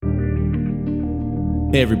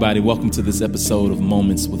Hey everybody, welcome to this episode of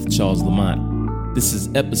Moments with Charles Lamont. This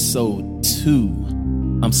is episode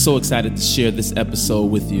 2. I'm so excited to share this episode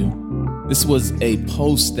with you. This was a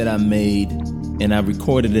post that I made and I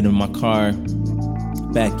recorded it in my car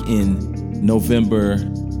back in November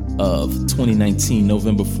of 2019,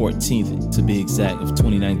 November 14th to be exact, of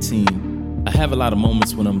 2019. I have a lot of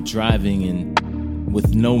moments when I'm driving and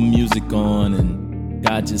with no music on and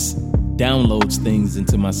God just downloads things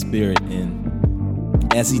into my spirit, and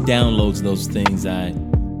as he downloads those things, I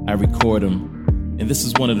record them. And this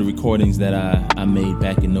is one of the recordings that I made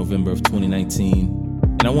back in November of 2019.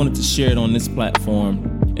 And I wanted to share it on this platform.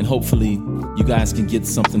 And hopefully you guys can get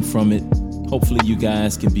something from it. Hopefully you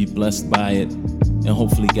guys can be blessed by it. And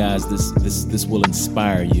hopefully, guys, this will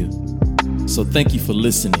inspire you. So thank you for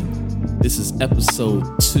listening. This is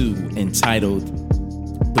episode 2 entitled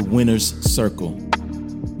The Winner's Circle.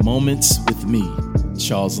 Moments with me,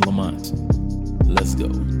 Charles Lamont. Let's go.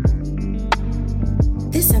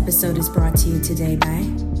 This episode is brought to you today by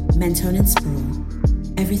Mentone and Sproul.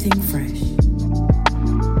 Everything fresh.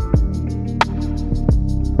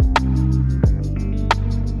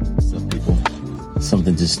 Some people,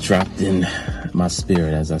 something just dropped in my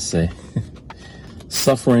spirit, as I say.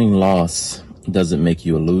 Suffering loss doesn't make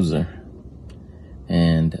you a loser,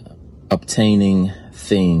 and obtaining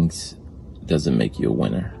things doesn't make you a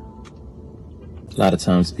winner. A lot of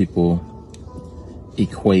times people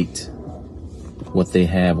equate what they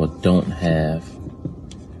have or don't have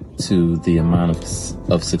to the amount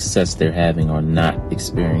of success they're having or not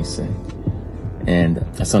experiencing. And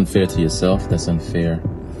that's unfair to yourself. That's unfair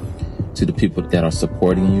to the people that are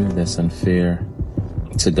supporting you. That's unfair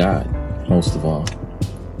to God, most of all.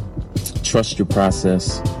 Trust your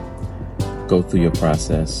process. Go through your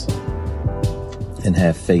process and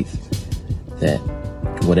have faith that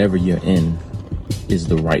whatever you're in is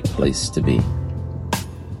the right place to be.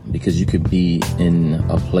 Because you could be in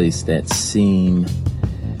a place that seem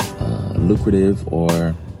lucrative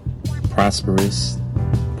or prosperous,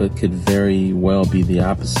 but could very well be the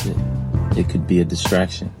opposite. It could be a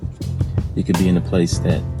distraction. You could be in a place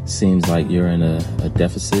that seems like you're in a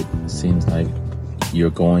deficit, seems like you're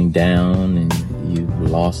going down and you've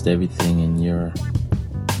lost everything and you're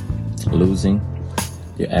losing.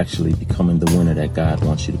 You're actually becoming the winner that God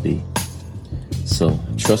wants you to be. So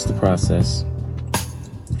trust the process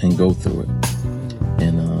and go through it.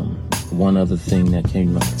 And one other thing that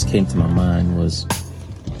came to my mind was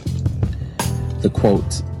the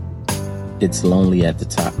quote, "It's lonely at the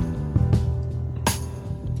top."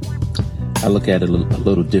 I look at it a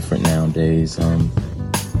little different nowadays.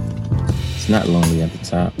 It's not lonely at the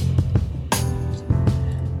top.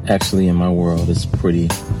 Actually, in my world, it's pretty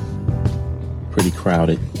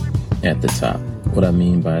crowded at the top. What I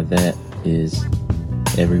mean by that is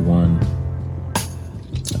everyone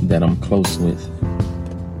that I'm close with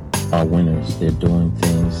are winners. They're doing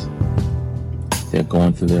things. They're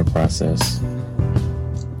going through their process.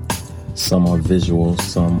 Some are visual,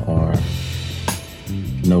 some are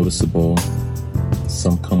noticeable.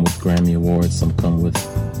 Some come with Grammy Awards, some come with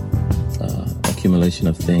accumulation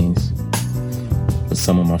of things. But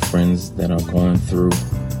some of my friends that are going through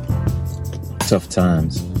tough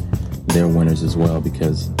times, they're winners as well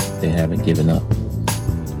because they haven't given up.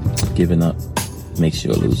 Giving up makes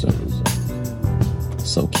you a loser.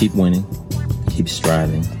 So keep winning, keep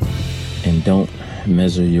striving, and don't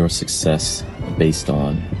measure your success based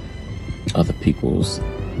on other people's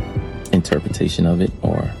interpretation of it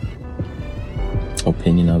or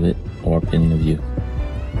opinion of it or opinion of you.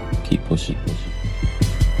 Keep pushing.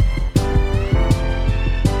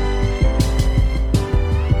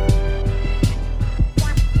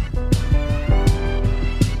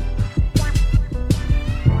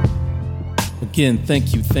 Again,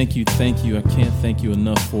 thank you. I can't thank you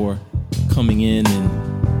enough for coming in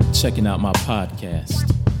and checking out my podcast.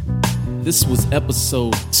 This was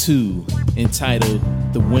episode 2 entitled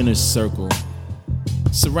The Winner's Circle.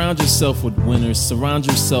 Surround yourself with winners. Surround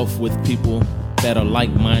yourself with people that are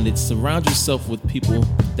like-minded. Surround yourself with people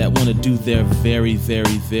that want to do their very,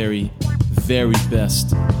 very, very, very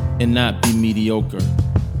best and not be mediocre.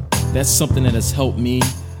 That's something that has helped me.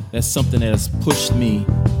 That's something that has pushed me.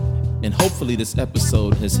 And hopefully this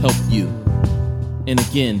episode has helped you. And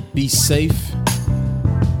again, be safe,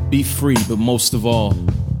 be free, but most of all,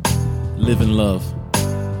 live in love.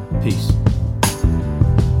 Peace.